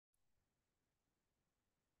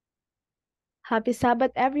Happy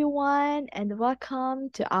Sabbath, everyone, and welcome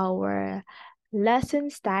to our lesson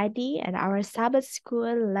study and our Sabbath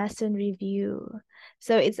school lesson review.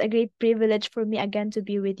 So it's a great privilege for me again to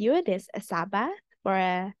be with you this Sabbath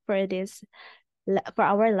for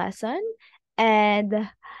our lesson. And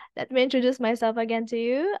let me introduce myself again to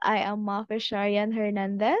you. I am Mafe Sharianne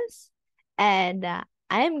Hernandez, and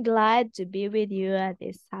I'm glad to be with you at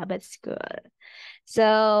this Sabbath school.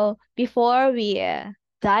 So before we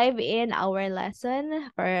dive in our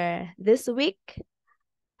lesson for this week,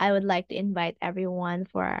 I would like to invite everyone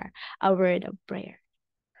for a word of prayer.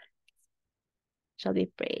 Shall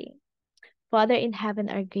we pray? Father in heaven,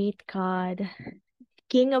 our great God,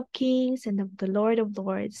 King of kings and of the Lord of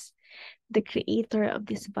lords, the creator of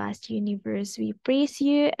this vast universe, we praise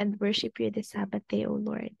you and worship you this Sabbath day, O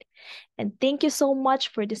Lord. And thank you so much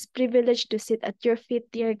for this privilege to sit at your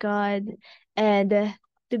feet, dear God, and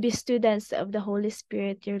to be students of the Holy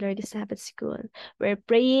Spirit, dear Lord, the Sabbath school. We're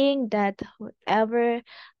praying that whatever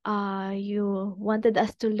you wanted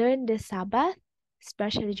us to learn this Sabbath,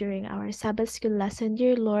 especially during our Sabbath school lesson,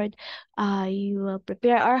 dear Lord, you will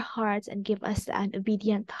prepare our hearts and give us an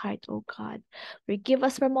obedient heart, O God. Forgive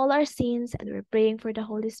us from all our sins, and we're praying for the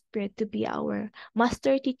Holy Spirit to be our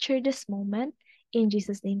master teacher this moment. In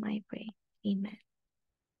Jesus' name I pray. Amen.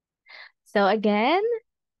 So again,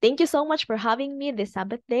 thank you so much for having me this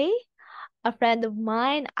Sabbath day. A friend of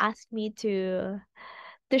mine asked me to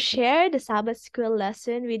share the Sabbath school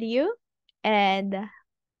lesson with you. And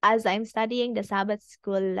as I'm studying the Sabbath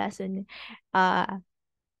school lesson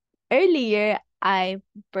earlier, I'm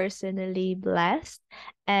personally blessed.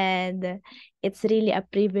 And it's really a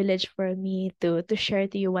privilege for me to share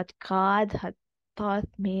to you what God had taught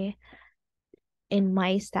me in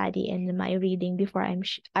my study and in my reading before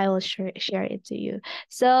I will share it to you.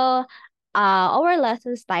 So our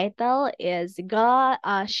lesson's title is God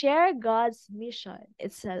share God's mission.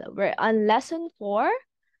 We're on lesson 4,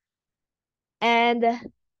 and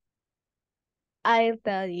I'll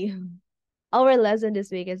tell you, our lesson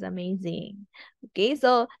this week is amazing. Okay,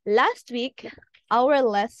 so last week our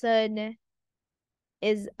lesson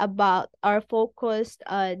is about our focus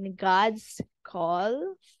on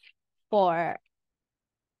for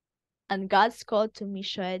God's call to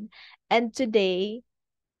mission. And today,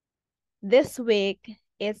 this week,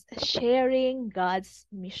 is sharing God's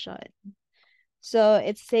mission. So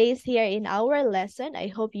it says here in our lesson, I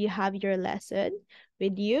hope you have your lesson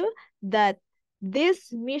with you, that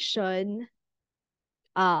this mission,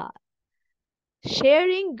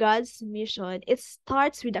 sharing God's mission, it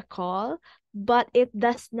starts with a call, but it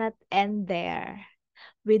does not end there.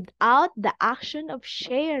 Without the action of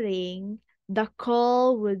sharing, the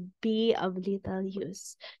call would be of little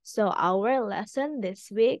use. So our lesson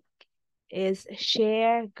this week is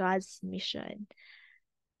share God's mission.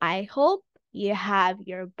 I hope you have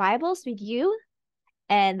your Bibles with you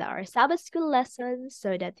and our Sabbath school lessons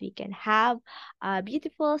so that we can have a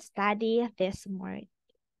beautiful study this morning.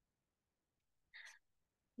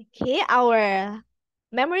 Okay, our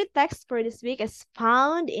memory text for this week is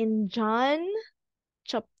found in John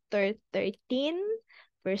chapter 13,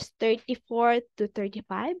 verse 34 to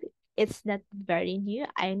 35. It's not very new.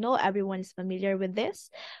 I know everyone is familiar with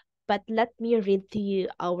this, but let me read to you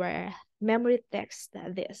our memory text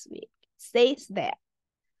this week. It says there,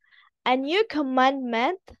 "A new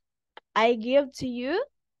commandment I give to you,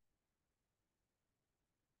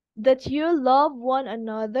 that you love one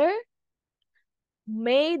another.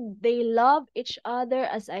 May they love each other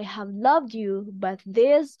as I have loved you, but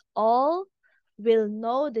this all will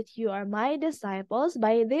know that you are my disciples.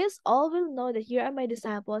 By this all will know that you are my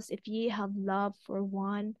disciples if ye have love for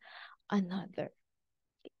one another."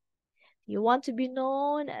 You want to be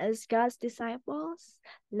known as God's disciples?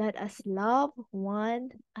 Let us love one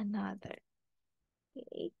another.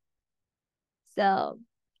 Okay. So,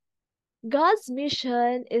 God's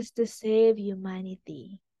mission is to save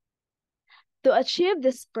humanity. To achieve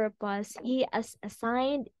this purpose, He has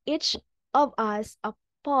assigned each of us a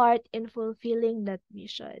part in fulfilling that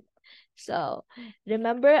mission. So,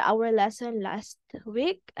 remember our lesson last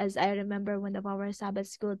week, as I remember one of our Sabbath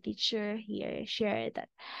school teacher here shared that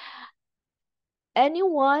every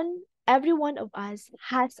one of us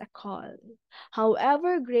has a call.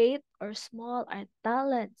 However great or small our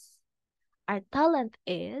talent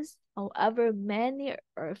is, however many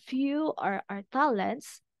or few are our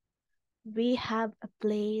talents, we have a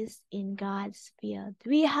place in God's field.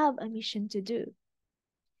 We have a mission to do.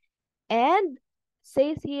 And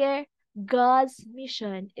says here, God's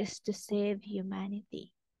mission is to save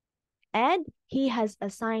humanity. And He has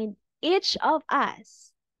assigned each of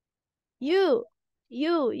us, you,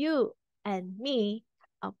 and me,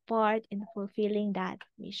 a part in fulfilling that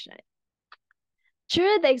mission.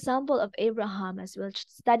 Through the example of Abraham, as we'll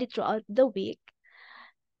study throughout the week,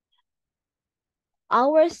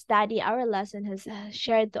 our lesson has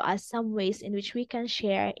shared to us some ways in which we can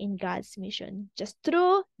share in God's mission just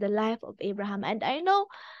through the life of Abraham. And I know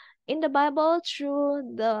in the Bible,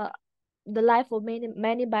 through the life of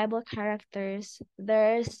many Bible characters,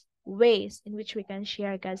 there's ways in which we can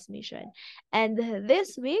share God's mission. And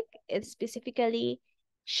this week, it specifically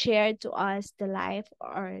shared to us the life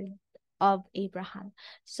of Abraham.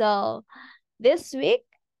 So this week,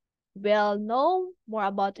 we'll know more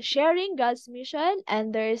about sharing God's mission,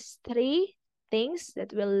 and there's three things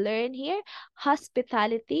that we'll learn here: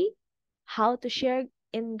 hospitality, how to share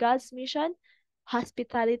in God's mission,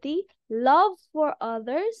 hospitality, love for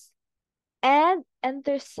others, and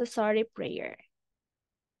intercessory prayer.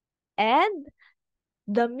 And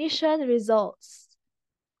the mission results: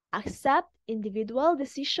 accept individual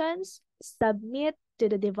decisions, submit to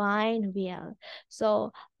the divine will.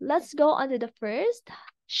 So let's go on to the first,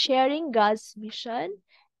 sharing God's mission.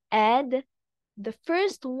 And the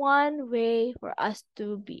first one way for us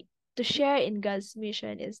to share in God's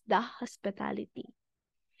mission is the hospitality.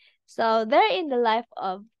 So there in the life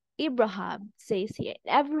of Abraham says here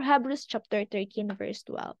in Hebrews chapter 13 verse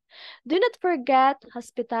 12, do not forget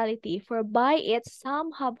hospitality, for by it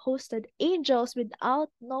some have hosted angels without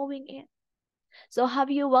knowing it. So have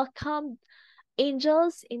you welcomed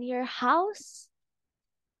angels in your house,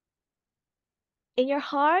 in your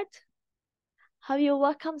heart? Have you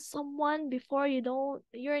welcomed someone before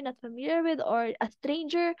you're not familiar with, or a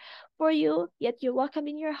stranger for you, yet you welcome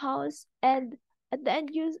in your house, and at the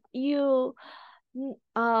end you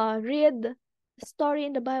read the story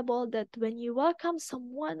in the Bible that when you welcome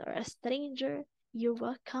someone or a stranger, you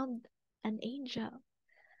welcomed an angel.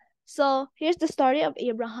 So here's the story of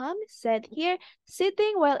Abraham. Said here,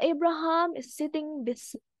 sitting while Abraham is sitting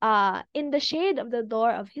in the shade of the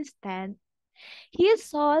door of his tent, he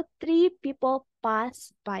saw three people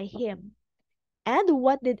pass by him. And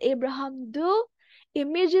what did Abraham do?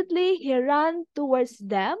 Immediately he ran towards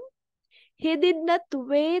them. He did not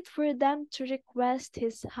wait for them to request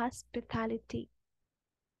his hospitality,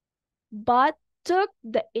 but took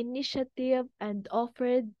the initiative and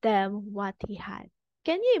offered them what he had.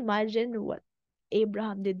 Can you imagine what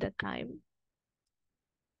Abraham did that time?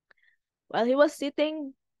 While he was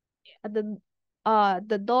sitting at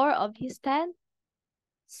the door of his tent,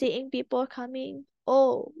 seeing people coming.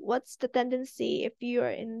 Oh, what's the tendency if you're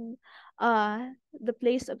in the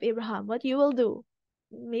place of Abraham? What you will do?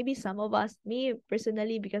 Maybe some of us, me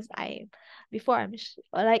personally, because I'm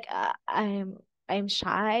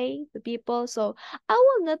shy to people, so I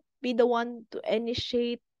will not be the one to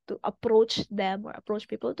initiate to approach them or approach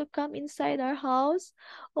people to come inside our house.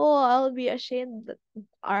 Oh, I'll be ashamed that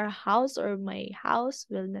our house or my house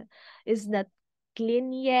is not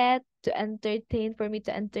clean yet to entertain for me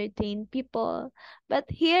to entertain people. But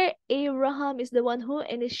here Abraham is the one who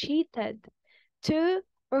initiated to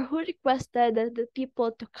or who requested the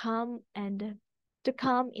people to come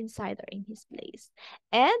inside or in his place.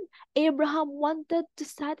 And Abraham wanted to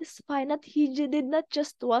satisfy, not he did not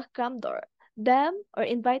just welcome them or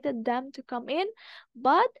invited them to come in,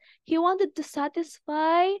 but he wanted to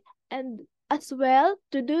satisfy and as well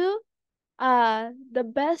to do the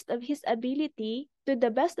best of his ability, to the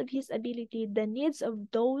best of his ability, the needs of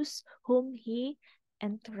those whom he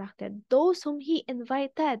interacted, those whom he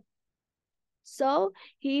invited. So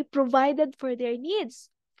he provided for their needs: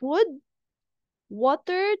 food,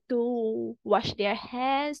 water to wash their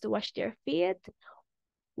hands, to wash their feet,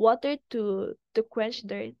 water to quench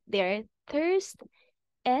their thirst,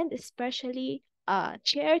 and especially a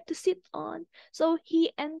chair to sit on. So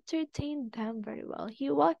he entertained them very well.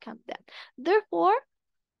 He welcomed them. Therefore,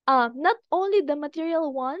 not only the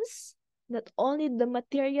material ones, not only the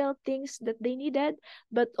material things that they needed,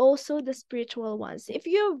 but also the spiritual ones. If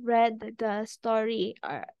you read the story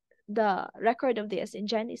or the record of this in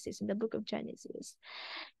Genesis, in the book of Genesis,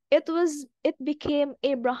 it became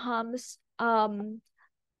Abraham's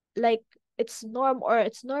like it's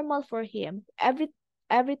normal for him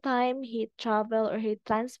every time he travel or he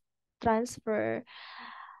transfer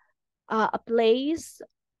a place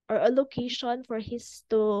or a location for his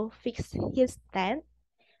to fix his tent.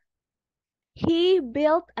 He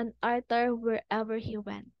built an altar wherever he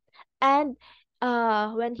went. And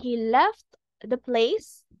when he left the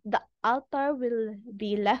place, the altar will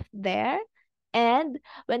be left there. And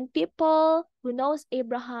when people who knows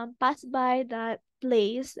Abraham pass by that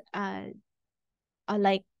place,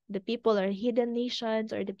 like the people or hidden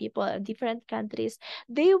nations or the people of different countries,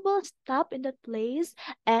 they will stop in that place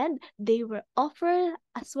and they will offer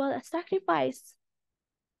as well as sacrifice.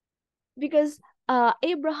 Because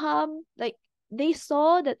Abraham, like, they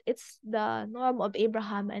saw that it's the norm of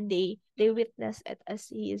Abraham, and they witnessed it as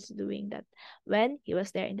he is doing that when he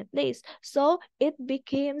was there in the place. So it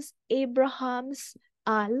becomes Abraham's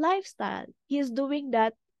lifestyle. He is doing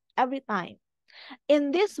that every time.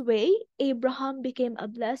 In this way, Abraham became a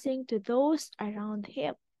blessing to those around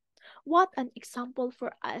him. What an example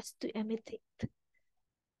for us to imitate.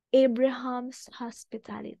 Abraham's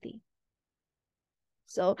hospitality.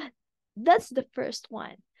 So that's the first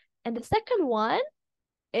one. And the second one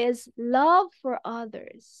is love for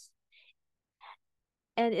others.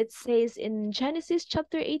 And it says in Genesis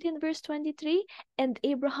chapter 18, verse 23, and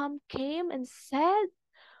Abraham came and said,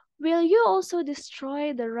 will you also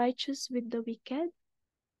destroy the righteous with the wicked?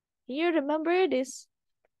 You remember this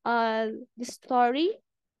story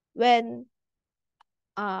when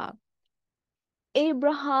uh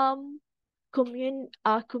Abraham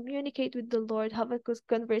communicate with the Lord, have a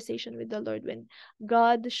conversation with the Lord, when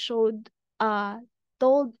God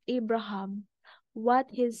told Abraham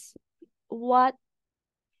what what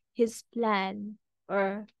his plan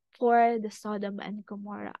or for the Sodom and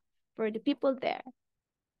Gomorrah, for the people there.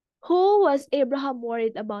 Who was Abraham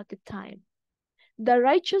worried about the time? The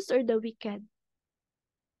righteous or the wicked?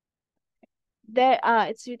 There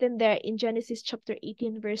it's written there in Genesis chapter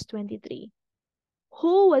 18, verse 23.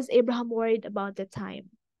 Who was Abraham worried about the time?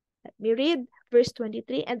 Let me read verse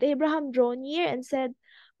 23. And Abraham drew near and said,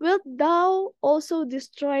 wilt thou also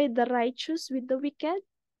destroy the righteous with the wicked?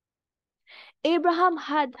 Abraham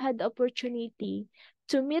had opportunity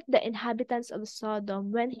to meet the inhabitants of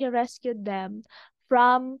Sodom when he rescued them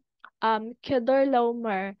from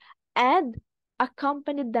Kedorlaomer and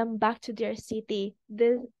accompanied them back to their city.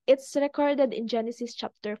 It's recorded in Genesis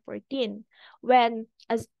chapter 14, when,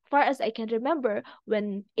 as far as I can remember,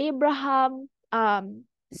 when Abraham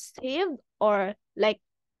saved or like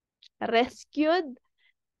rescued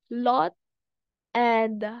Lot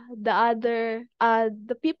and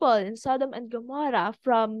the people in Sodom and Gomorrah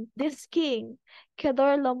from this king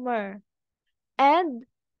Kedorlaomer. And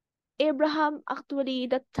Abraham actually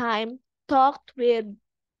that time talked with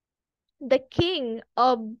the king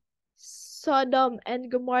of Sodom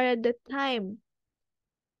and Gomorrah at that time.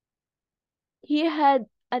 He had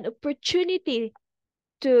an opportunity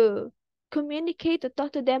to communicate, to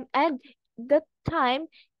talk to them, and that time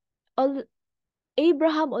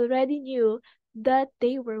Abraham already knew that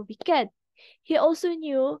they were wicked. He also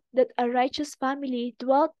knew that a righteous family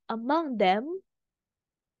dwelt among them,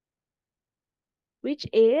 which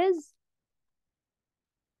is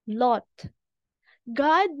Lot.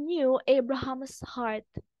 God knew Abraham's heart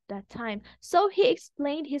that time. So he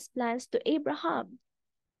explained his plans to Abraham.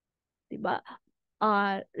 Diba?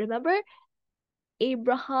 Remember,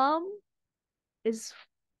 Abraham is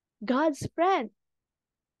God's friend.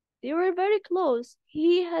 They were very close.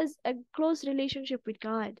 He has a close relationship with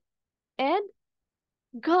God. And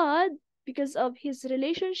God, because of his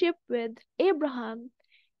relationship with Abraham,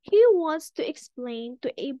 he wants to explain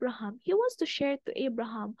to Abraham, he wants to share to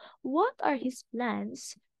Abraham what are his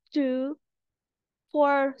plans to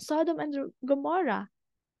for Sodom and Gomorrah.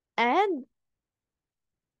 And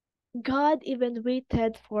God even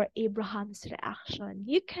waited for Abraham's reaction.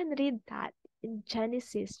 You can read that in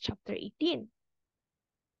Genesis chapter 18.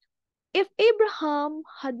 If Abraham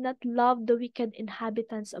had not loved the wicked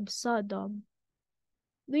inhabitants of Sodom,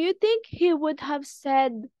 do you think he would have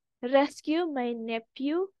said, rescue my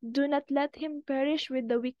nephew, do not let him perish with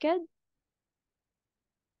the wicked?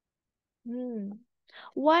 Hmm.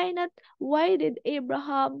 Why not? Why did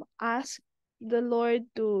Abraham ask the Lord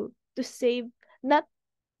to save? Not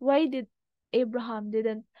why did Abraham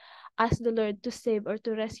didn't ask the Lord to save or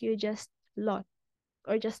to rescue just Lot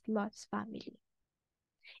or just Lot's family?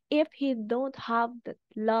 If he don't have that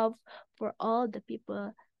love for all the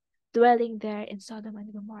people dwelling there in Sodom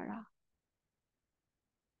and Gomorrah.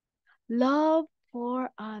 Love for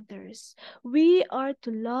others. We are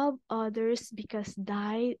to love others because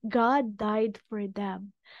God died for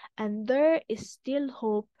them. And there is still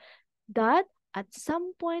hope that at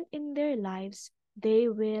some point in their lives, they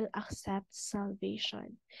will accept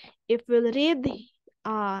salvation. If we'll read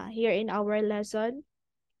here in our lesson,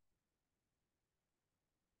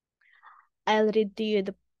 I'll read to you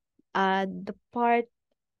the part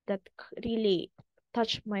that really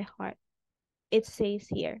touched my heart. It says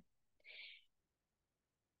here,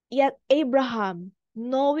 yet Abraham,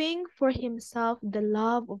 knowing for himself the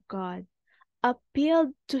love of God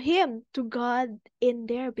appealed to him, to God, in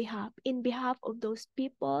their behalf, in behalf of those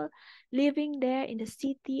people living there in the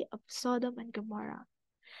city of Sodom and Gomorrah.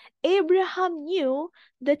 Abraham knew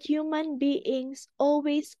that human beings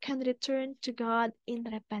always can return to God in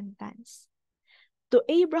repentance. To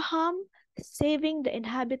Abraham, saving the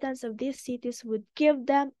inhabitants of these cities would give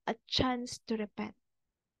them a chance to repent.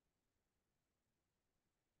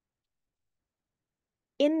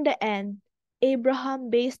 In the end,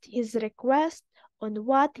 Abraham based his request on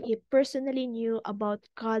what he personally knew about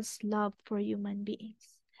God's love for human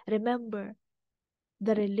beings. Remember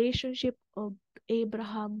the relationship of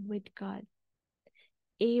Abraham with God.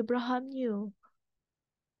 Abraham knew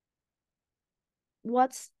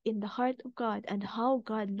what's in the heart of God and how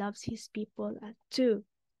God loves his people too.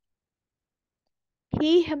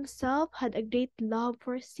 He himself had a great love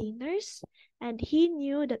for sinners, and he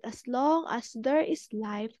knew that as long as there is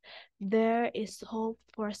life, there is hope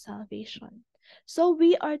for salvation. So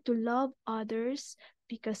we are to love others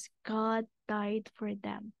because God died for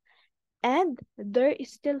them. And there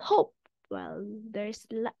is still hope. Well, there's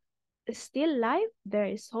still life, there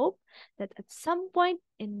is hope that at some point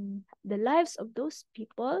in the lives of those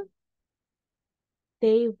people,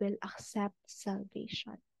 they will accept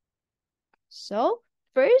salvation. So,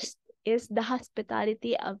 first is the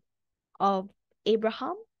hospitality of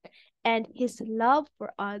Abraham, and his love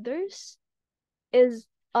for others is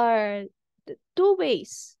are the two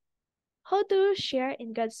ways how to share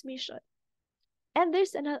in God's mission. And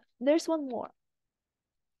there's one more.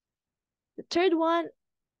 The third one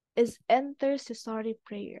is intercessory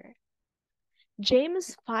prayer.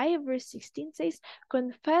 James 5 verse 16 says,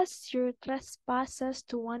 confess your trespasses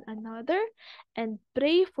to one another and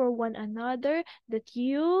pray for one another that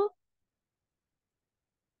you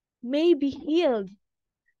may be healed.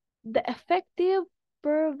 The effective,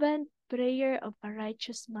 fervent prayer of a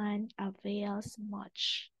righteous man avails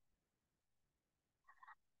much.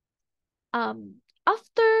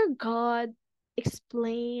 After God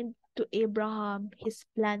explained to Abraham his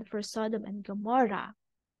plan for Sodom and Gomorrah,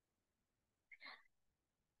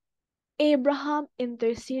 Abraham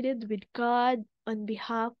interceded with God on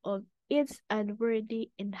behalf of its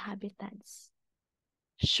unworthy inhabitants.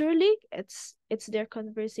 Surely, it's their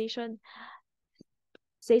conversation.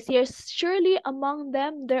 Says here, surely among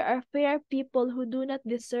them there are fair people who do not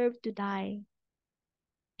deserve to die.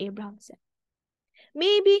 Abraham said.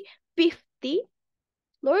 Maybe 50.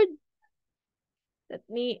 Lord, let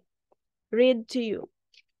me read to you.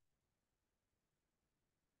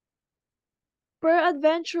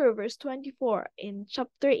 Peradventure, verse 24 in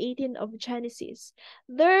chapter 18 of Genesis,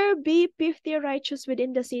 there be 50 righteous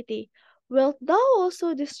within the city. Wilt thou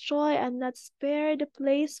also destroy and not spare the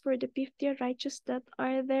place for the 50 righteous that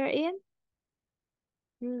are therein?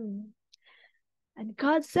 And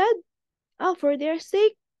God said, for their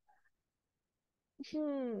sake,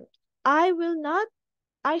 I will not,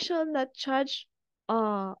 I shall not judge,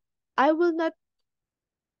 I will not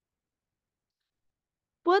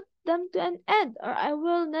put them to an end, or I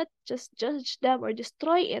will not just judge them or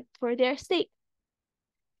destroy it for their sake.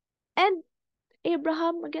 And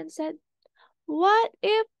Abraham again said, what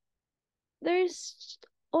if there's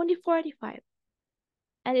only 45?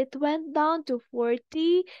 And it went down to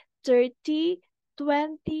 40, 30,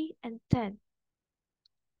 20, and 10.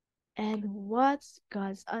 And what's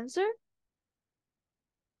God's answer?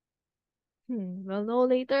 We'll know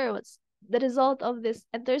later what's the result of this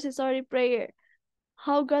intercessory prayer,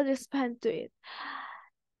 how God responded to it.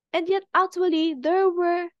 And yet, actually, there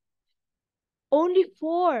were only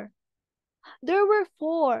 4. There were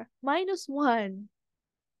 4 minus 1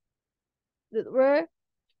 that were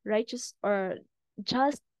righteous or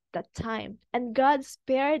just that time. And God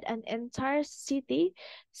spared an entire city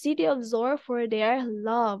of Zor for their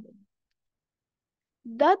love.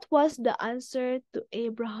 That was the answer to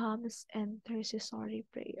Abraham's intercessory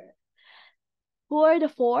prayer. Who are the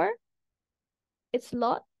 4? It's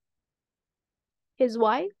Lot, his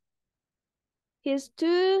wife, his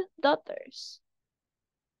 2 daughters,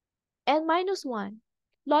 and minus 1,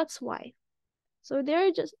 Lot's wife. So there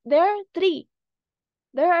are 3.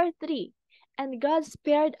 There are 3. And God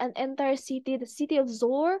spared an entire city, the city of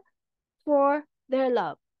Zor, for their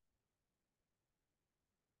love.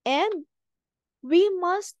 And we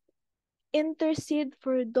must intercede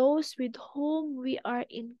for those with whom we are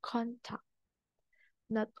in contact,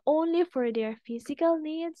 not only for their physical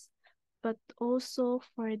needs, but also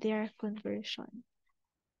for their conversion.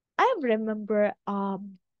 I remember a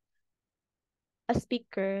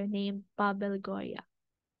speaker named Pavel Goya.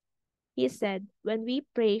 He said, when we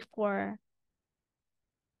pray for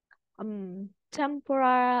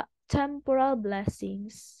temporal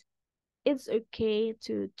blessings, it's okay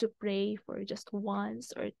to pray for just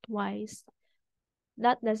once or twice.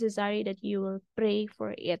 Not necessary that you will pray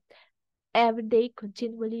for it every day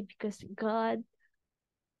continually, because God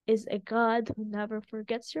is a God who never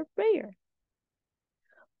forgets your prayer.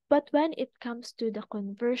 But when it comes to the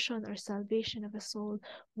conversion or salvation of a soul,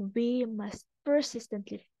 we must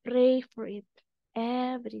persistently pray for it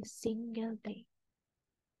every single day.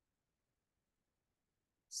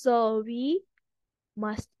 So we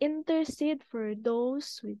must intercede for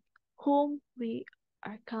those with whom we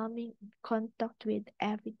are coming in contact with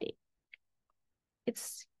every day.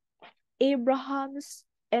 It's Abraham's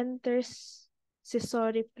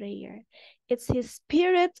intercessory prayer. It's his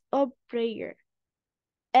spirit of prayer.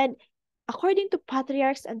 And according to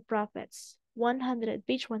Patriarchs and Prophets, 100,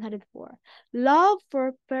 page 104, love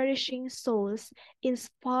for perishing souls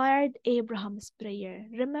inspired Abraham's prayer.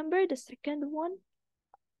 Remember the second one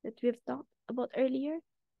that we've talked about earlier?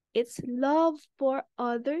 It's love for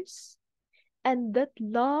others, and that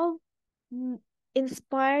love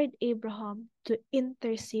inspired Abraham to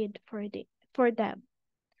intercede for them.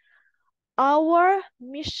 Our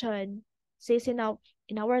mission, says in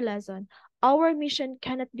our lesson, our mission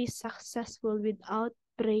cannot be successful without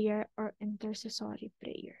prayer or intercessory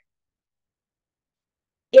prayer.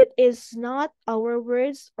 It is not our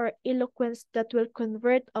words or eloquence that will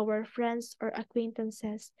convert our friends or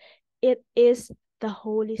acquaintances. It is the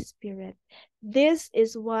Holy Spirit. This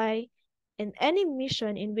is why in any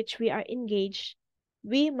mission in which we are engaged,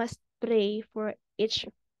 we must pray for each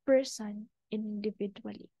person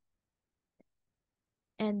individually.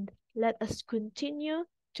 And let us continue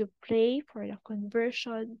to pray for the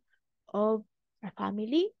conversion of our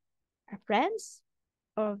family, our friends,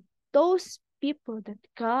 or those people that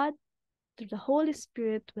God, through the Holy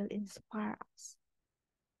Spirit, will inspire us.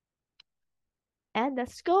 And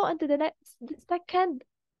let's go on to the second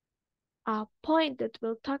point that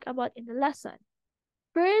we'll talk about in the lesson.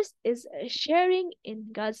 First is sharing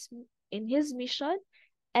in His mission,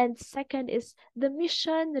 and second is the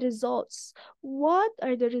mission results. What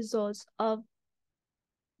are the results of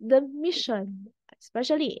the mission,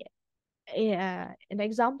 especially an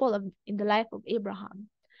example of in the life of Abraham?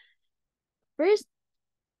 First,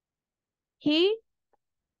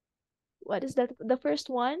 what is that? The first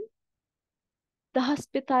one, the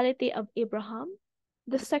hospitality of Abraham.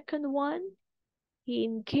 The second one, he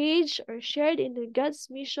engaged or shared in the God's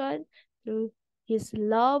mission through his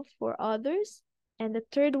love for others. And the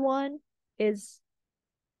third one is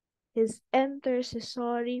his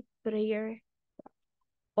intercessory prayer,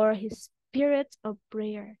 or his spirit of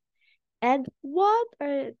prayer. And what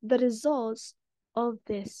are the results of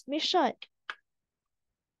this mission?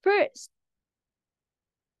 First,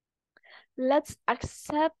 let's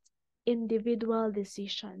accept individual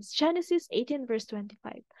decisions. Genesis 18 verse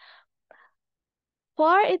 25.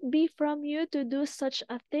 Far it be from you to do such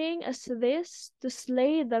a thing as this, to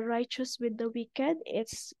slay the righteous with the wicked.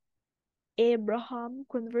 It's Abraham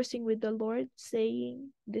conversing with the Lord,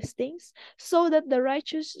 saying these things, so that the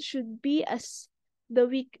righteous should be as the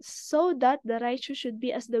wicked.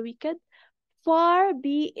 Far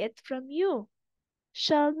be it from you.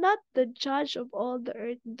 Shall not the judge of all the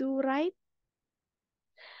earth do right?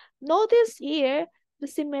 Notice here the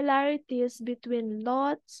similarities between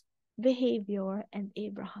Lot's behavior and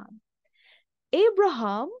Abraham.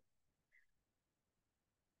 Abraham,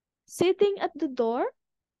 sitting at the door,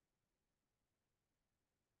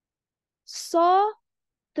 saw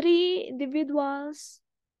three individuals,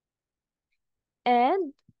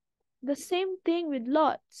 and the same thing with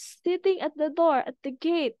Lot, sitting at the door, at the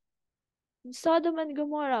gate in Sodom and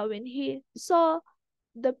Gomorrah, when he saw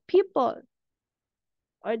the people,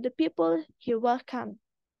 or the people he welcomed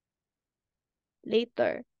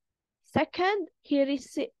later. Second,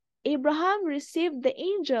 Abraham received the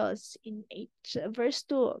angels in verse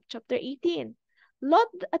 2 of chapter 18. Lot,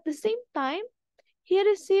 at the same time, he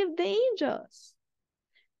received the angels.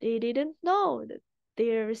 They didn't know that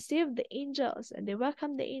they received the angels, and they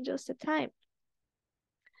welcomed the angels at the time.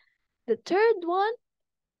 The third one,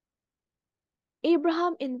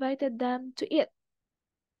 Abraham invited them to eat.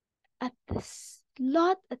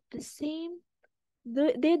 Lot did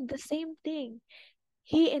the same thing.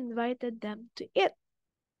 He invited them to eat.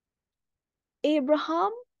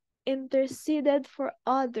 Abraham interceded for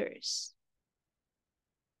others,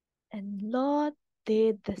 and Lot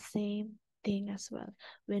did the same thing as well.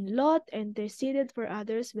 When Lot interceded for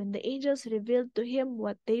others, when the angels revealed to him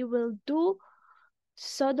what they will do,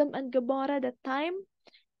 Sodom and Gomorrah, that time,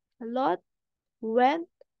 Lot went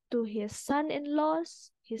to his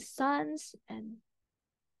son-in-laws, his sons, and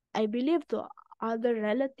I believe to other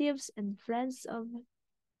relatives and friends of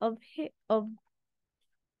of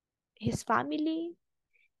his family,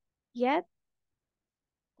 yet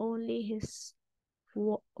only his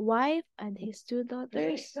wife and his two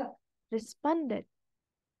daughters responded.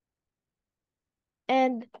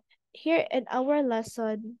 And here in our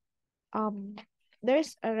lesson, um,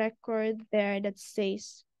 there's a record there that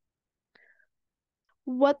says,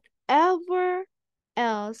 whatever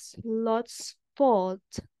else Lot's fault,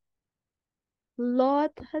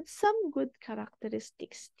 Lot had some good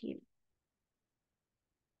characteristics still.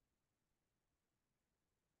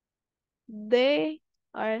 They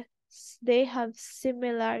are they have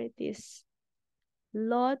similarities.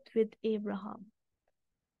 Lot with Abraham.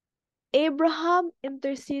 Abraham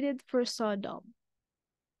interceded for Sodom.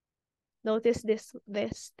 Notice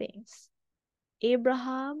these things.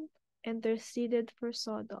 Abraham interceded for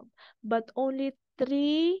Sodom, but only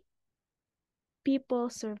 3 people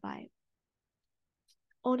survived.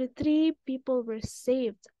 Only 3 people were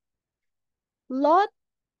saved. Lot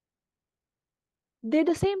did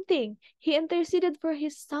the same thing. He interceded for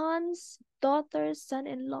his sons, daughters,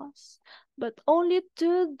 son-in-laws, but only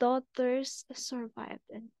 2 daughters survived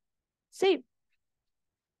and saved.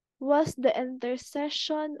 Was the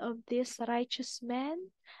intercession of this righteous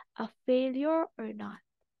man a failure or not?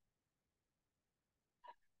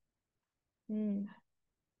 Hmm.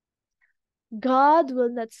 God will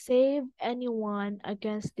not save anyone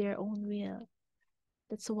against their own will.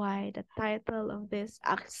 That's why the title of this,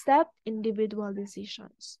 Accept Individual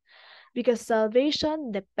Decisions. Because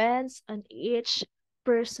salvation depends on each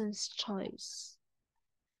person's choice.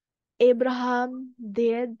 Abraham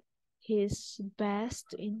did his best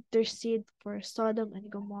to intercede for Sodom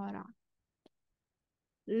and Gomorrah.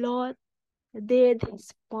 Lot did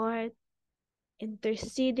his part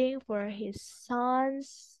interceding for his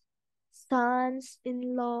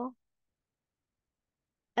sons-in-law,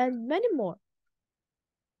 and many more.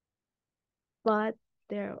 But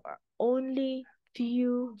there are only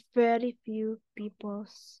very few people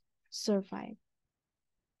survive.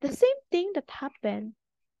 The same thing that happened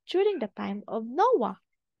during the time of Noah.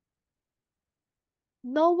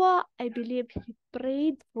 Noah, I believe he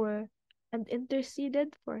prayed for and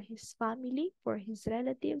interceded for his family, for his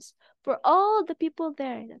relatives, for all the people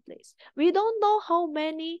there in that place. We don't know how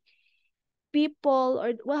many people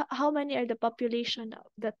or how many are the population of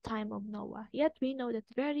that time of Noah. Yet we know that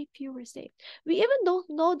very few were saved. We even don't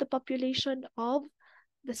know the population of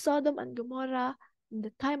the Sodom and Gomorrah in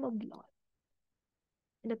the time of Lot,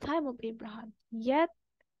 in the time of Abraham. Yet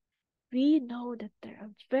we know that there are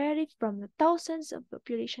from the thousands of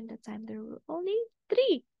population that time, there were only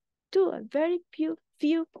 2, a very few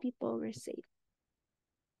people were saved.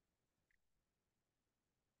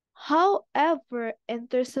 However,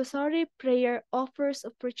 intercessory prayer offers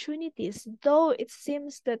opportunities, though it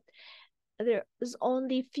seems that there is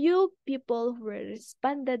only few people who were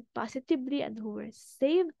responded positively and who were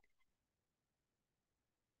saved,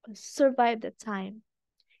 survived the time.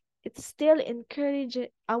 It's still encouraging,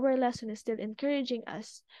 our lesson is still encouraging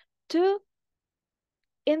us to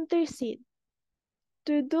intercede,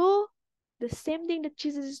 to do the same thing that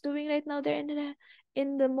Jesus is doing right now there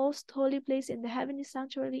in the most holy place in the heavenly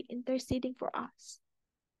sanctuary, interceding for us.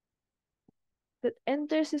 That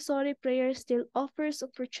intercessory prayer still offers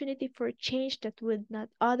opportunity for change that would not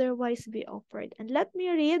otherwise be offered. And let me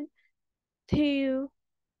read to you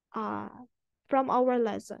from our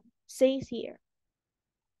lesson. Says here,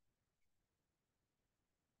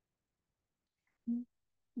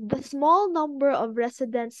 the small number of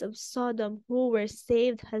residents of Sodom who were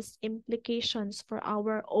saved has implications for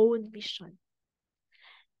our own mission.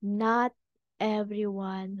 Not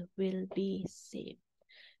everyone will be saved.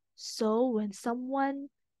 So when someone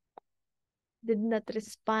did not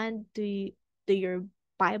respond to your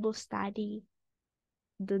Bible study,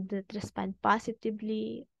 did not respond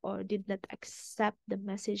positively, or did not accept the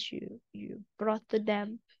message you brought to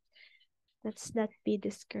them, let's not be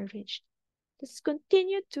discouraged. Let's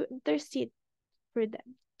continue to intercede for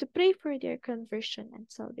them, to pray for their conversion and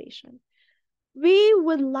salvation. We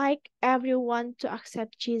would like everyone to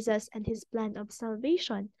accept Jesus and his plan of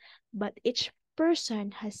salvation, but each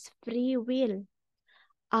person has free will.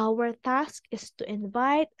 Our task is to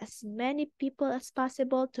invite as many people as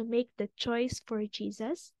possible to make the choice for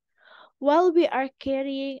Jesus. While we are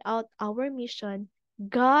carrying out our mission,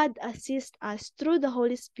 God assists us through the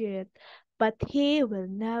Holy Spirit, but He will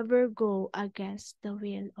never go against the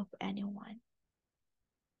will of anyone.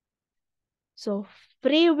 So,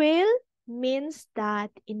 free will means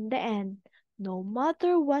that in the end, no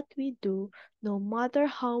matter what we do, no matter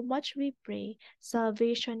how much we pray,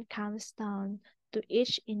 salvation comes down to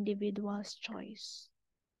each individual's choice.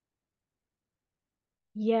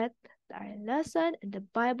 Yet, our lesson in the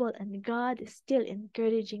Bible and God is still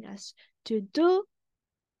encouraging us to do,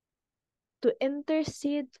 to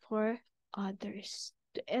intercede for others,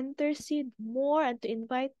 to intercede more and to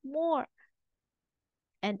invite more.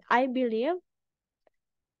 And I believe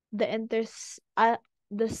the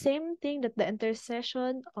the same thing that the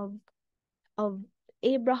intercession of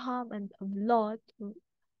Abraham and of Lot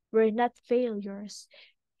were not failures.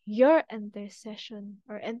 Your intercession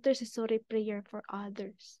or intercessory prayer for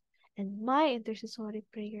others and my intercessory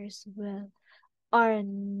prayers will are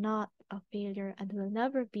not a failure and will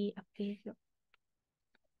never be a failure.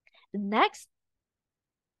 Next,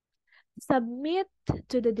 submit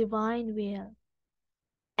to the divine will.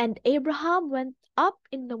 And Abraham went up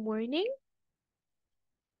in the morning.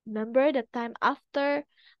 Remember the time after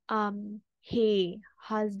he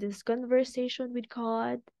has this conversation with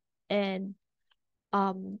God and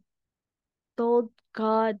um told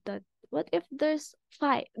God that what if there's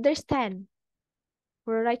 10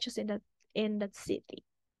 who are righteous in that city.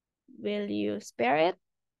 Will you spare it?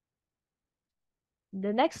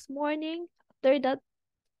 The next morning, after that,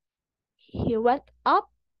 he went up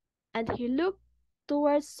and he looked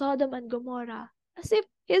towards Sodom and Gomorrah as if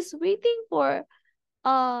he's waiting for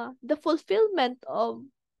the fulfillment of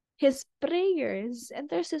his prayers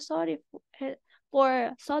intercessory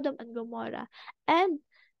for Sodom and Gomorrah, and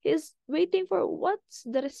he's waiting for what's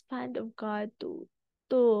the response of God to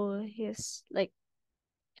his like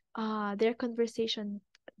their conversation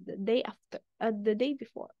the day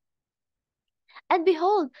before. And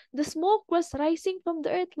behold, the smoke was rising from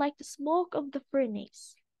the earth like the smoke of the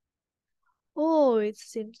furnace. Oh, it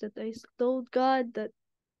seems that I told God that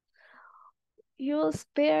you will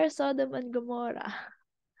spare Sodom and Gomorrah.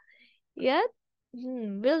 Yet,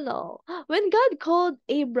 we'll know. When God called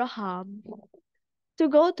Abraham to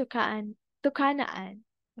go to Canaan,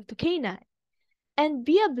 or to Canaan, and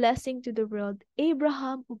be a blessing to the world,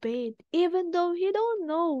 Abraham obeyed, even though he don't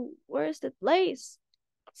know where's the place.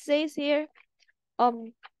 It says here,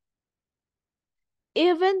 um,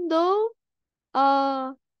 even though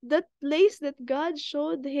that place that God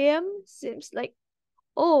showed him seems like,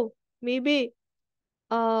 oh, maybe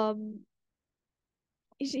um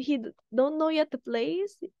don't know yet the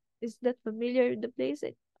place, is that familiar with the place.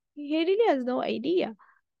 He really has no idea,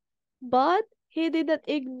 but he did not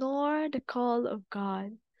ignore the call of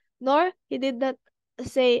God, nor he did not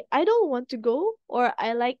say I don't want to go, or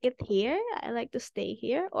I like it here, I like to stay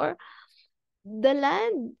here, or the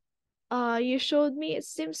land you showed me, it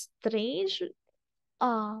seems strange.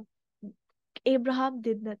 uh Abraham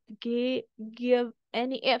did not give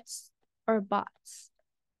any ifs or buts.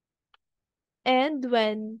 And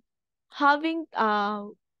when having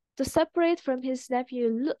to separate from his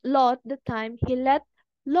nephew Lot, the time he let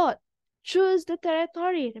Lot choose the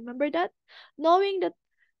territory. Remember that? Knowing that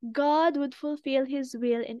God would fulfill his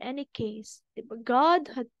will in any case. God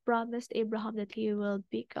had promised Abraham that he will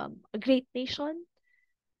become a great nation.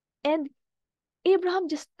 And Abraham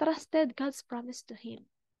just trusted God's promise to him.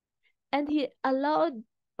 And he allowed,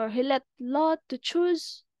 or he let Lot to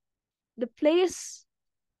choose the place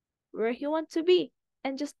where he wants to be,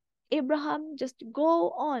 and just Abraham just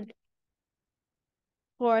go on,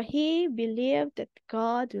 for he believed that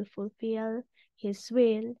God will fulfill his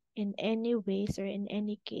will in any ways or in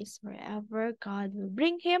any case. Wherever God will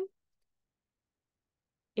bring him,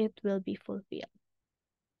 it will be fulfilled.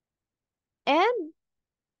 And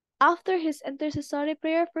after his intercessory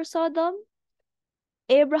prayer for Sodom,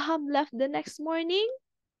 Abraham left the next morning,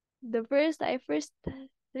 the verse that I first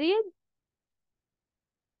read,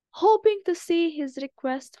 hoping to see his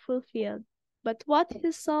request fulfilled. But what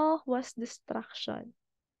he saw was destruction.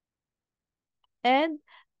 And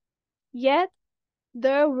yet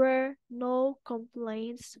there were no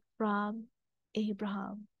complaints from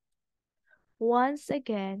Abraham. Once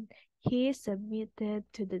again, he submitted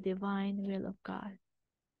to the divine will of God.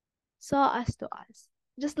 So as to us,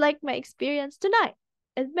 just like my experience tonight,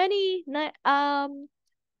 and many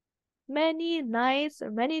nights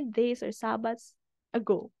or many days or Sabbaths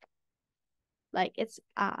ago. Like it's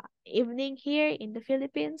evening here in the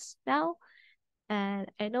Philippines now, and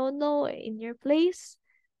I don't know in your place,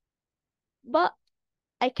 but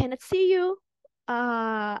I cannot see you.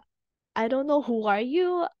 I don't know who are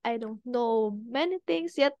you. I don't know many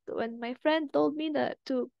things yet. When my friend told me that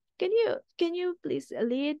to can you please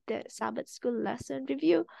lead the Sabbath school lesson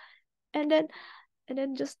review, and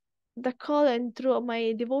then just the call and through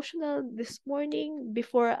my devotional this morning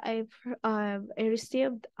before I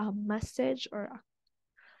received a message or a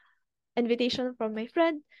invitation from my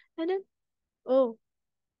friend, and then oh,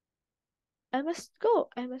 I must go.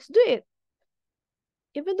 I must do it,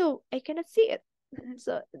 even though I cannot see it.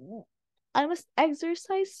 So I must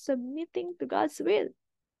exercise submitting to God's will.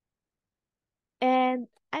 And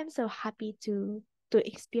I'm so happy to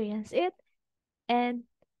experience it. And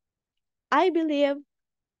I believe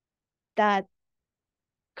that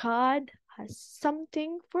God has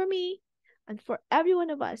something for me and for every one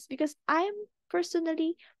of us, because I'm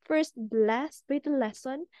personally first blessed by the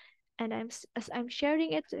lesson, and as I'm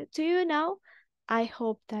sharing it to you now, I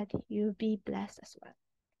hope that you'll be blessed as well.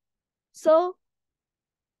 So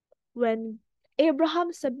when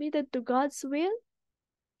Abraham submitted to God's will,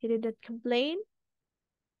 he didn't complain.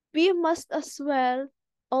 We must as well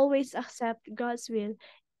always accept God's will,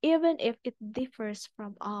 even if it differs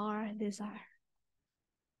from our desire.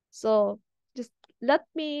 So just let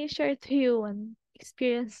me share to you an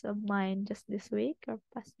experience of mine just this week or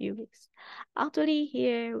past few weeks. Actually,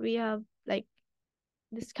 here we have like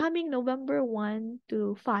this coming November 1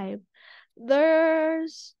 to 5.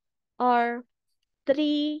 There's are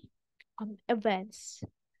three events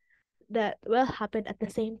that will happen at the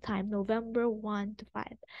same time, November 1 to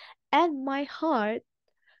 5. And my heart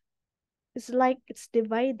is like it's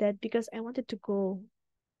divided because I wanted to go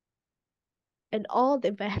in all the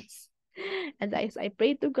events. And I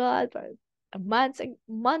prayed to God for months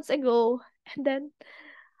ago. And then,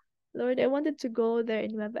 Lord, I wanted to go there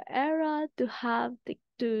in Nueva Era to have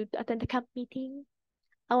to attend the camp meeting.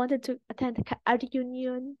 I wanted to attend a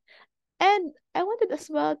reunion. And I wanted as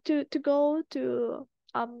well to go to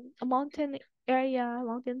a mountain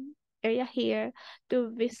area here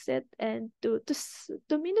to visit and to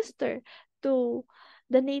minister to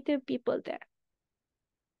the native people there.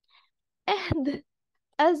 And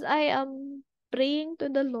as I am praying to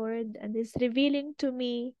the Lord and is revealing to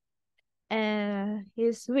me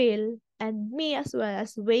His will, and me as well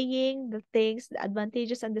as weighing the things, the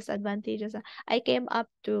advantages and disadvantages, I came up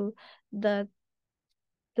to the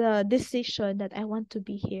the decision that I want to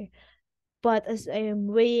be here. But as I am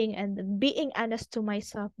weighing and being honest to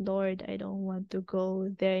myself, Lord, I don't want to go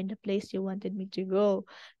there in the place you wanted me to go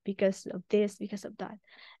because of this, because of that.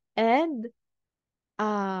 And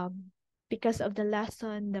um because of the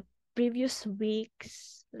lesson the previous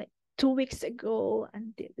weeks, like 2 weeks ago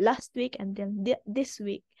and last week and then this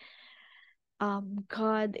week,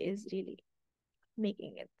 God is really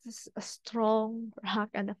making it a strong rock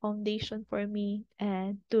and a foundation for me,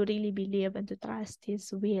 and to really believe and to trust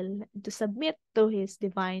his will and to submit to his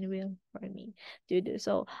divine will for me to do.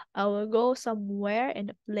 So I will go somewhere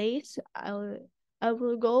in a place, I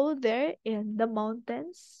will go there in the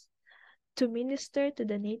mountains to minister to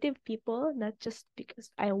the native people, not just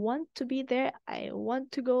because I want to be there, I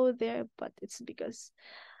want to go there, but it's because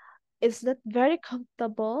it's not very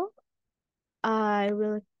comfortable. I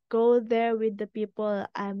will go there with the people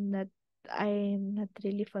I'm not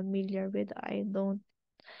really familiar with. I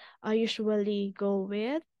usually go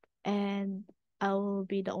with, and I will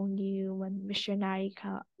be the only one missionary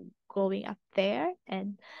going up there,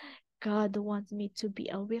 and God wants me to be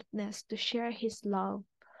a witness to share his love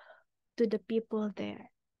to the people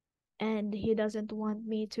there. And he doesn't want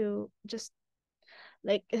me to just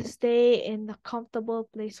like stay in a comfortable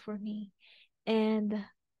place for me. And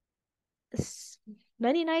s-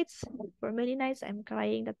 many nights, for many nights, I'm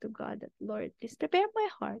crying that to God that, Lord, please prepare my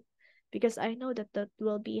heart, because I know that that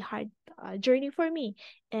will be hard journey for me,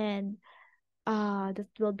 and that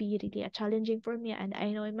will be really a challenging for me, and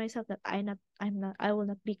I know in myself that I will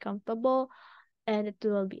not be comfortable, and it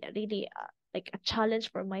will be a really like a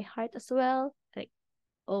challenge for my heart as well, like,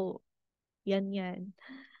 oh, yan.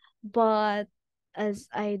 But as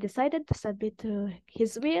I decided to submit to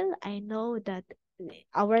his will, I know that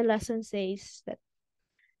our lesson says that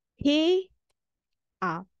he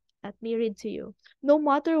ah let me read to you. No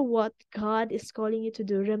matter what God is calling you to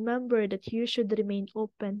do, remember that you should remain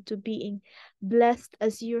open to being blessed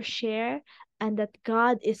as you share, and that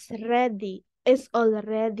God is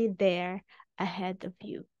already there ahead of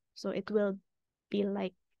you. So it will be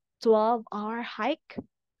like 12-hour hike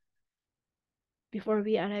before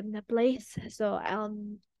we arrive in the place. So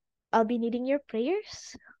I'll be needing your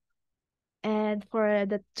prayers. And for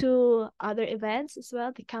the two other events as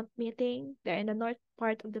well, the camp meeting, they're in the north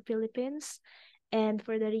part of the Philippines. And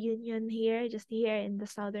for the reunion here, just here in the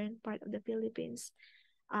southern part of the Philippines,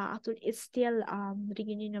 actually it's still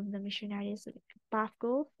reunion of the missionaries of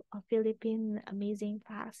PAFCO, a Philippine Amazing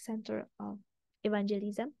Facts Center of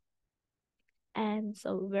Evangelism. And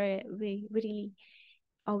so we really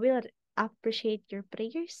will appreciate your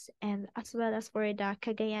prayers, and as well as for the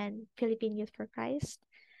Cagayan Philippine Youth for Christ.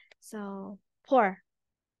 So four,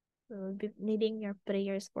 we will be needing your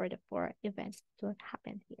prayers for the four events that will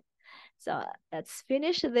happen here. So let's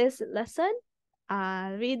finish this lesson.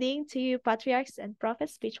 Reading to you Patriarchs and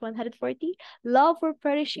Prophets, page 140. Love for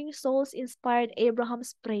perishing souls inspired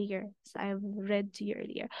Abraham's prayer, as I read to you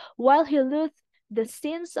earlier. While he loathed the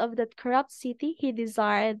sins of that corrupt city, he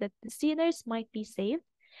desired that the sinners might be saved.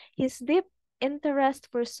 His deep interest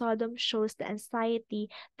for Sodom shows the anxiety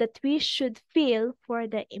that we should feel for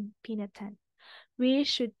the impenitent. We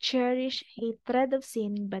should cherish hatred of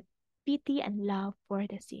sin, but pity and love for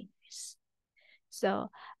the sinners.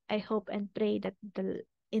 So I hope and pray that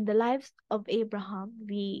in the lives of Abraham,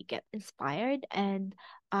 we get inspired and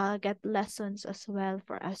get lessons as well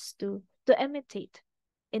for us to imitate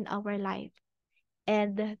in our life.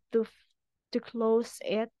 And to close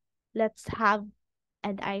it, let's have,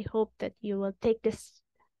 and I hope that you will take this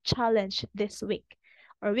challenge this week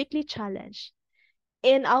or weekly challenge.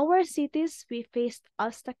 In our cities, we faced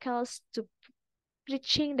obstacles to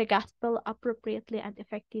preaching the gospel appropriately and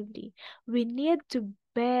effectively. We need to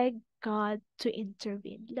beg God to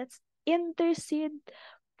intervene. Let's intercede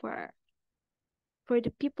for for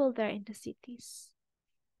the people there in the cities.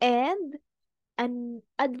 And an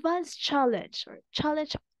advanced challenge or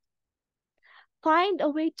challenge, find a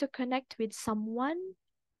way to connect with someone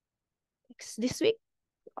this week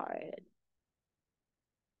or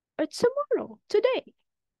tomorrow, today,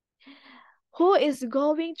 who is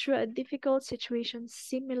going through a difficult situation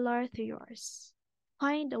similar to yours.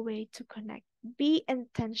 Find a way to connect. Be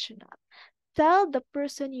intentional. Tell the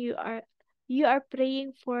person you are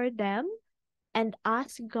praying for them and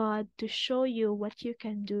ask God to show you what you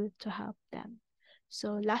can do to help them.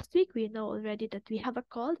 So last week we know already that we have a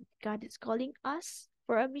call. God is calling us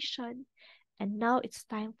for a mission, and now it's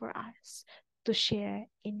time for us to share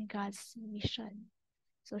in God's mission.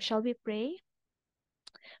 So shall we pray?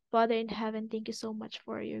 Father in heaven, thank you so much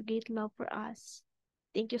for your great love for us.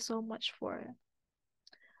 Thank you so much for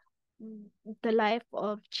the life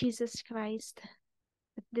of Jesus Christ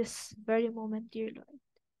at this very moment, dear Lord,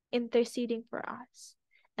 interceding for us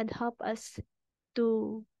and help us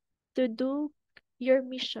to do your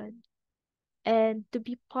mission and to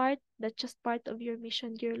be part, not just part of your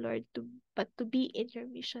mission, dear Lord, but to be in your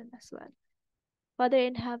mission as well. Father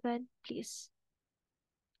in heaven, please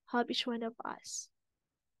help each one of us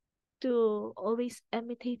to always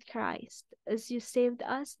imitate Christ. As you saved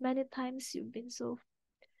us many times, you've been so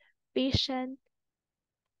patient,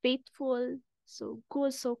 faithful, so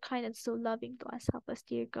good, so kind, and so loving to us. Help us,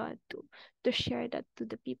 dear God, to share that to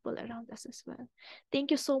the people around us as well. Thank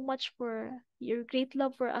you so much for your great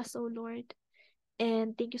love for us, O Lord.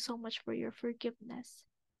 And thank you so much for your forgiveness.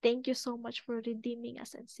 Thank you so much for redeeming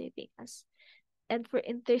us and saving us and for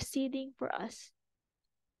interceding for us.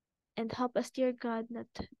 And help us, dear God, not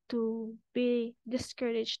to be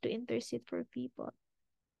discouraged to intercede for people.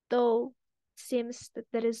 Though it seems that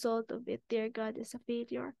the result of it, dear God, is a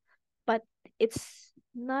failure. But it's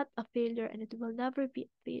not a failure, and it will never be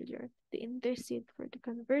a failure to intercede for the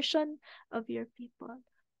conversion of your people.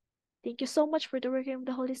 Thank you so much for the working of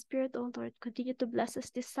the Holy Spirit, O Lord. Continue to bless us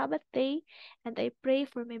this Sabbath day. And I pray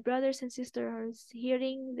for my brothers and sisters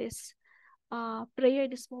hearing this prayer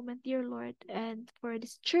this moment, dear Lord, and for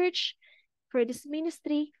this church, for this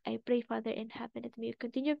ministry. I pray, Father in heaven, that may you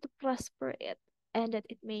continue to prosper it and that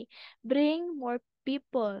it may bring more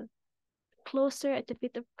people closer at the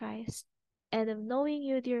feet of Christ and of knowing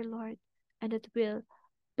you, dear Lord, and it will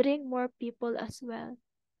bring more people as well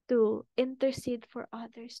to intercede for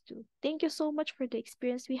others too. Thank you so much for the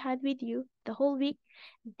experience we had with you the whole week.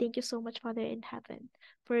 And thank you so much, Father in heaven,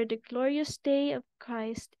 for the glorious day of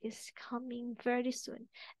Christ is coming very soon,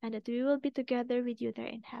 and that we will be together with you there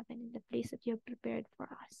in heaven in the place that you have prepared for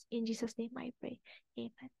us. In Jesus' name I pray.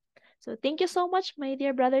 Amen. So thank you so much, my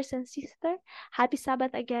dear brothers and sisters. Happy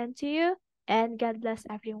Sabbath again to you, and God bless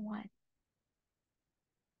everyone.